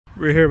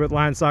We're here with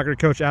Lions soccer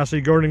coach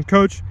Ashley Gordon.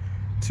 Coach,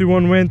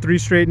 2-1 win, 3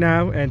 straight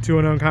now, and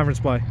 2-0 in conference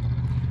play.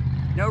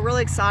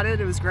 Really excited.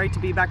 It was great to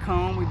be back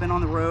home. We've been on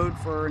the road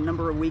for a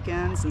number of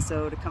weekends, and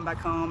so to come back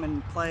home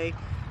and play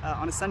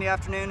on a Sunday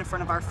afternoon in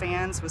front of our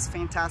fans was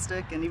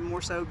fantastic, and even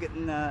more so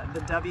getting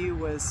the W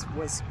was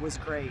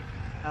great.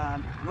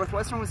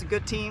 Northwestern was a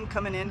good team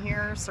coming in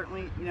here.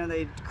 Certainly,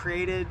 they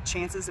created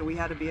chances that we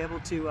had to be able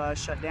to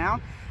shut down.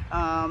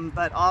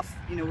 But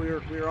we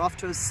were off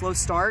to a slow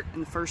start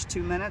in the first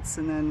 2 minutes,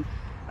 and then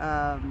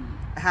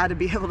had to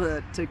be able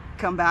to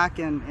come back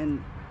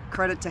and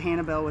credit to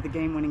Hannibal with a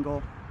game-winning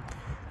goal.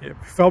 Yeah,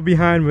 fell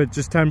behind with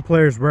just 10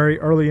 players very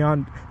early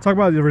on. Talk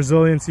about the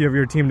resiliency of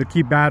your team to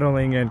keep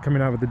battling and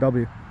coming out with the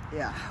W.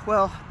 Yeah,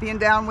 well, being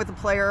down with a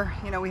player,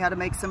 we had to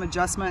make some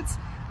adjustments.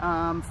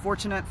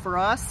 Fortunate for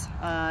us,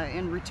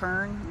 in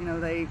return,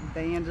 they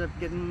ended up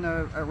getting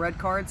a red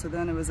card, so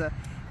then it was an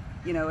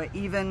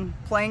even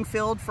playing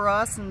field for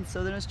us, and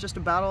so then it's just a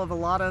battle of a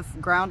lot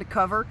of ground to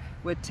cover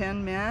with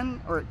 10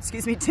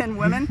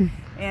 women,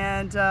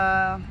 and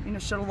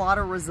showed a lot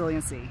of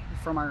resiliency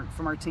from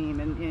our team,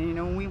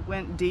 and we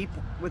went deep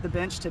with the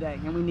bench today,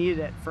 and we needed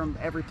it from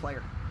every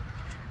player.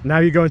 Now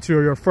you go into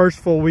your first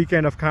full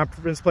weekend of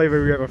conference play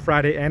where you have a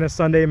Friday and a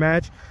Sunday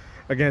match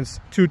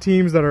against two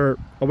teams that are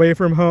away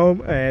from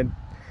home, and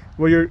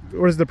what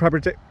is the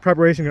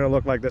preparation going to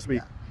look like this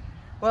week?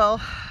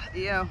 Well,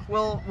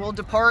 we'll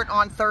depart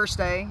on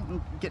Thursday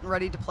and getting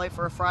ready to play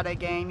for a Friday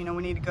game.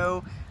 We need to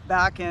go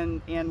back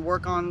and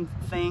work on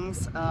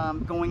things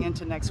going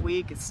into next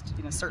week. It's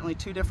certainly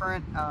two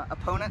different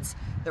opponents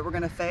that we're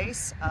going to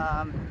face,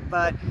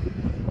 but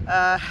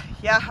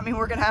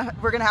we're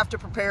gonna have to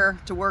prepare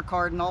to work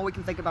hard, and all we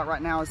can think about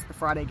right now is the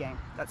Friday game.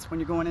 That's when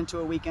you're going into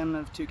a weekend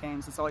of 2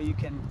 games. That's all you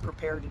can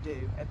prepare to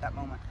do at that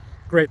moment.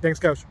 Great, thanks,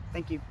 Coach.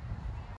 Thank you.